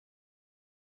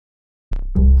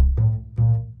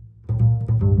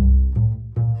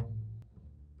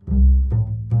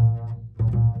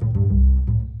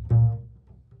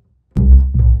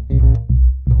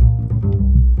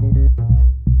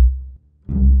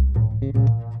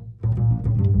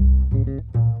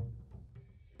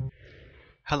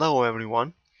Hello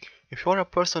everyone. If you are a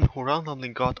person who randomly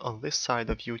got on this side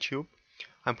of YouTube,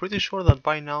 I'm pretty sure that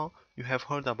by now you have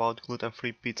heard about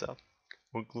gluten-free pizza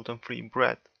or gluten-free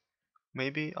bread,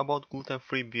 maybe about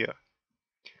gluten-free beer.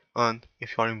 And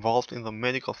if you are involved in the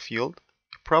medical field,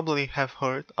 you probably have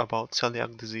heard about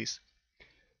celiac disease.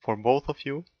 For both of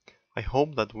you, I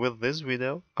hope that with this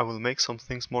video I will make some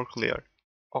things more clear.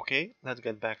 Okay, let's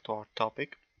get back to our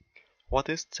topic. What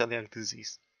is celiac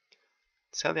disease?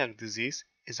 Celiac disease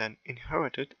is an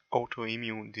inherited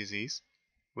autoimmune disease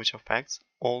which affects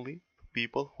only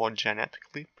people who are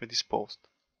genetically predisposed.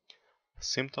 The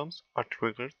symptoms are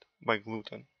triggered by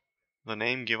gluten, the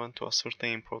name given to a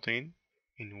certain protein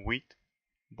in wheat,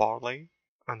 barley,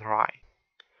 and rye.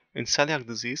 In celiac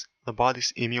disease, the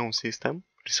body's immune system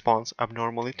responds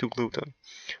abnormally to gluten,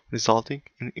 resulting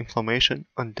in inflammation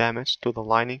and damage to the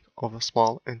lining of the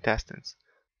small intestines.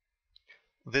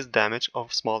 This damage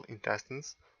of small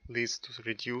intestines leads to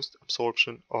reduced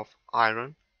absorption of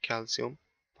iron, calcium,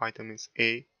 vitamins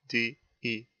A, D,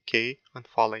 E, K, and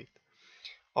folate.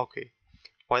 Okay,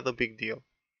 why the big deal?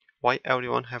 Why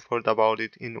everyone have heard about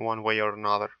it in one way or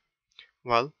another?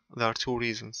 Well, there are two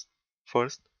reasons.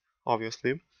 First,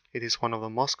 obviously, it is one of the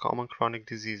most common chronic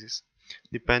diseases.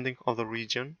 Depending on the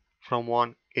region, from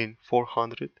 1 in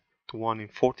 400 to 1 in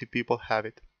 40 people have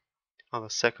it. And the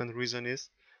second reason is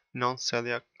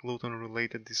non-celiac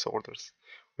gluten-related disorders,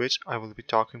 which I will be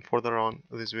talking further on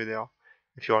in this video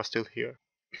if you are still here.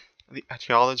 The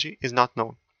etiology is not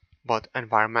known, but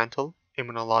environmental,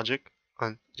 immunologic,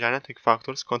 and genetic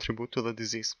factors contribute to the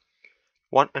disease.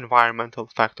 One environmental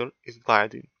factor is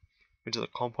gliadin, which is a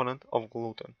component of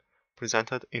gluten,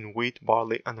 presented in wheat,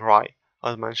 barley, and rye,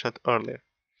 as mentioned earlier.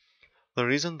 The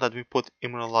reason that we put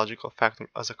immunological factor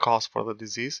as a cause for the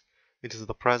disease it is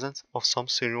the presence of some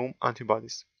serum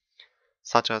antibodies,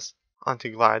 such as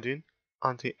antigliadin,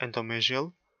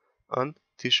 anti-endomysial, and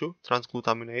tissue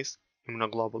transglutaminase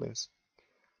immunoglobulins.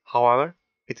 However,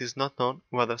 it is not known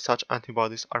whether such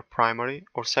antibodies are primary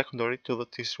or secondary to the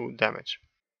tissue damage.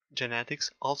 Genetics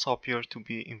also appear to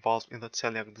be involved in the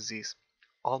celiac disease.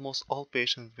 Almost all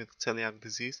patients with celiac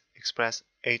disease express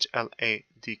HLA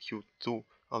DQ2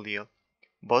 allele,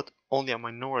 but only a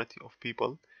minority of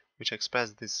people which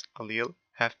express this allele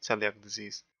have celiac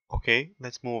disease. Okay,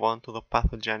 let's move on to the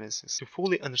pathogenesis. To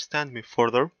fully understand me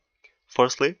further,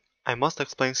 firstly, I must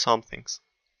explain some things.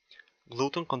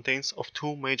 Gluten contains of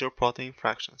two major protein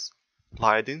fractions,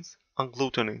 gliadins and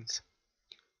glutenins,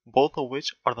 both of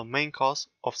which are the main cause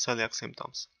of celiac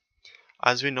symptoms.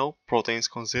 As we know, proteins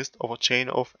consist of a chain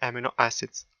of amino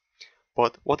acids.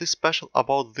 But what is special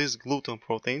about these gluten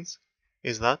proteins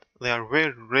is that they are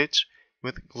very rich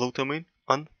with glutamine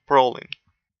and proline.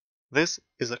 This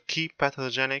is a key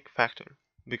pathogenic factor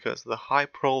because the high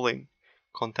proline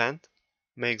content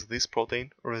makes this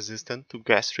protein resistant to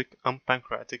gastric and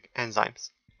pancreatic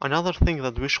enzymes. Another thing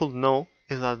that we should know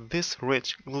is that these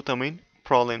rich glutamine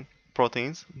proline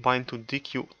proteins bind to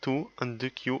DQ2 and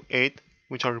DQ8,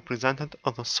 which are represented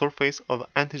on the surface of the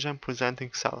antigen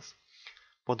presenting cells.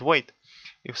 But wait,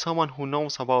 if someone who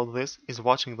knows about this is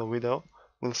watching the video,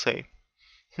 will say,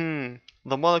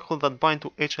 the molecule that binds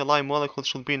to HLA molecule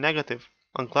should be negative,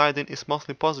 and gliadin is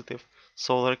mostly positive,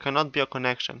 so there cannot be a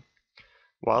connection.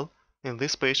 Well, in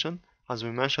this patient, as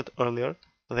we mentioned earlier,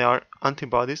 there are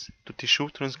antibodies to tissue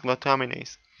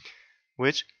transglutaminase,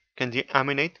 which can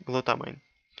deaminate glutamine,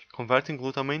 converting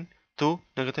glutamine to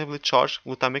negatively charged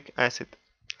glutamic acid.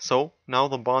 So now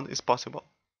the bond is possible.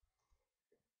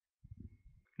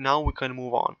 Now we can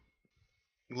move on.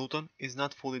 Gluten is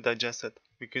not fully digested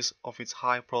because of its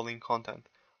high proline content,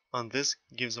 and this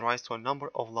gives rise to a number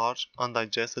of large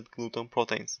undigested gluten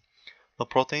proteins. The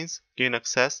proteins gain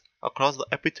access across the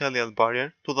epithelial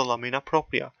barrier to the lamina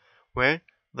propria, where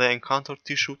they encounter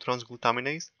tissue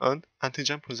transglutaminase and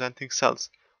antigen-presenting cells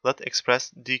that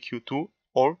express DQ2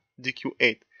 or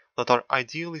DQ8 that are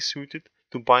ideally suited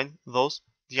to bind those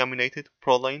deaminated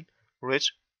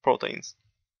proline-rich proteins.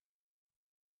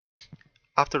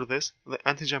 After this, the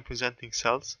antigen-presenting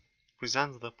cells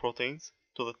present the proteins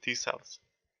to the T cells,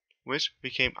 which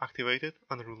became activated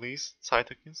and release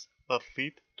cytokines that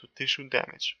lead to tissue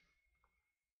damage.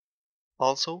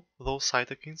 Also, those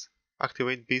cytokines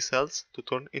activate B cells to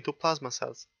turn into plasma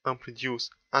cells and produce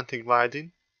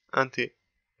antigliadin,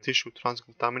 anti-tissue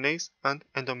transglutaminase, and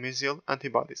endomysial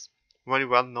antibodies, very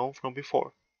well known from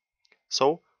before.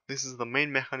 So, this is the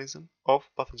main mechanism of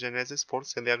pathogenesis for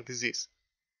celiac disease.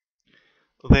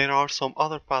 There are some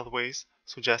other pathways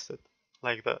suggested,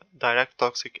 like the direct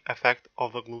toxic effect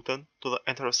of the gluten to the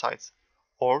enterocytes,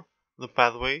 or the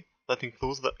pathway that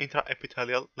includes the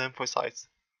intraepithelial lymphocytes,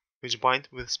 which bind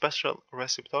with special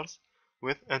receptors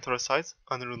with enterocytes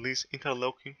and release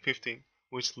interleukin-15,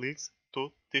 which leads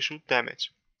to tissue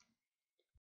damage.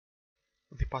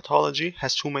 The pathology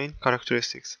has two main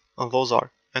characteristics, and those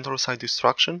are enterocyte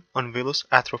destruction and villus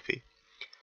atrophy.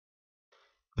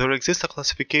 There exists a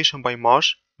classification by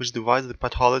Marsh which divides the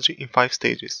pathology in 5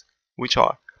 stages, which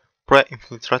are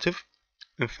pre-infiltrative,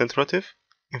 infiltrative,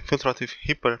 infiltrative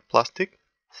hyperplastic,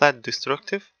 flat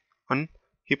destructive, and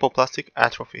hypoplastic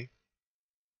atrophy.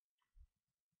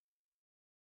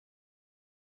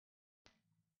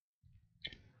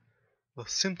 The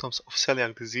symptoms of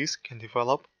celiac disease can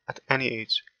develop at any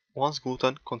age, once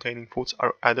gluten-containing foods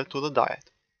are added to the diet.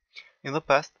 In the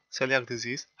past, celiac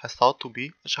disease has thought to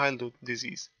be a childhood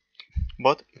disease,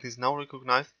 but it is now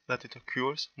recognized that it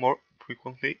occurs more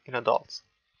frequently in adults.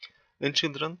 In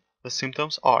children, the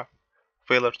symptoms are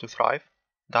failure to thrive,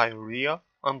 diarrhea,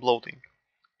 and bloating.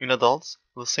 In adults,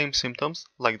 the same symptoms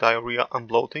like diarrhea and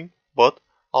bloating, but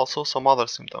also some other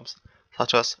symptoms,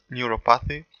 such as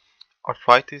neuropathy,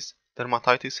 arthritis,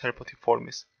 dermatitis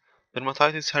herpetiformis.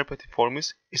 Dermatitis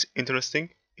herpetiformis is interesting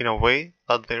in a way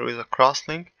that there is a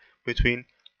cross-link between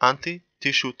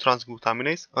anti-tissue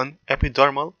transglutaminase and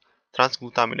epidermal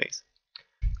transglutaminase.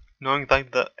 Knowing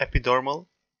that the epidermal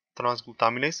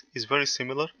transglutaminase is very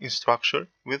similar in structure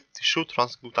with tissue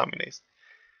transglutaminase.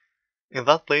 In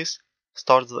that place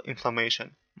starts the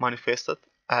inflammation, manifested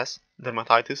as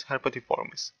dermatitis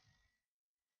herpetiformis.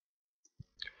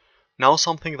 Now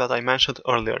something that I mentioned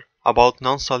earlier about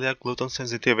non-celiac gluten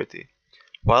sensitivity.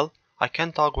 Well, I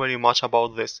can't talk very much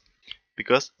about this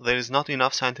because there is not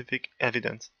enough scientific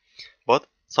evidence, but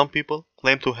some people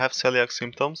claim to have celiac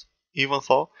symptoms even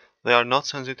though they are not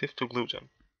sensitive to gluten.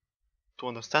 To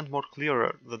understand more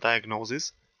clearer the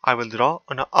diagnosis, I will draw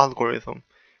an algorithm,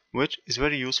 which is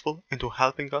very useful into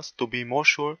helping us to be more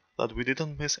sure that we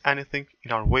didn't miss anything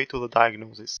in our way to the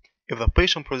diagnosis. If the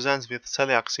patient presents with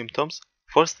celiac symptoms,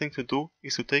 first thing to do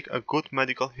is to take a good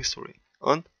medical history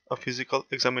and a physical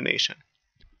examination.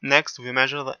 Next, we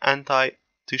measure the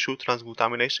anti-tissue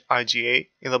transglutaminase IgA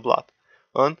in the blood,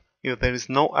 and if there is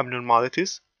no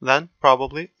abnormalities, then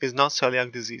probably is not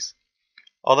celiac disease.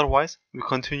 Otherwise, we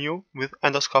continue with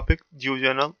endoscopic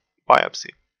duodenal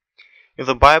biopsy. If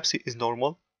the biopsy is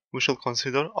normal, we shall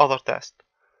consider other tests,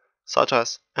 such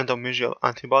as endomysial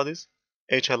antibodies,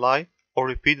 HLA, or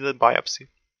repeated biopsy.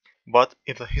 But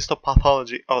if the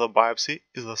histopathology of the biopsy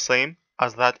is the same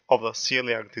as that of the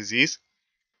celiac disease,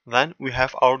 then we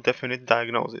have our definite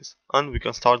diagnosis, and we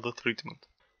can start the treatment.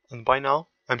 And by now,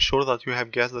 I'm sure that you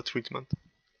have guessed the treatment.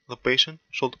 The patient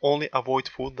should only avoid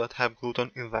food that have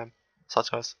gluten in them,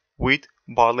 such as wheat,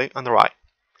 barley, and rye.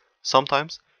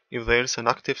 Sometimes, if there is an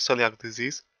active celiac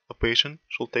disease, the patient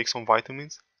should take some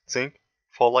vitamins, zinc,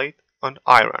 folate, and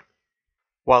iron.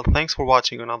 Well, thanks for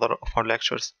watching another of our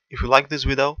lectures. If you like this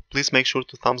video, please make sure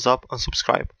to thumbs up and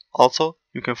subscribe. Also,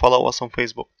 you can follow us on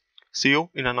Facebook. See you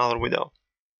in another video.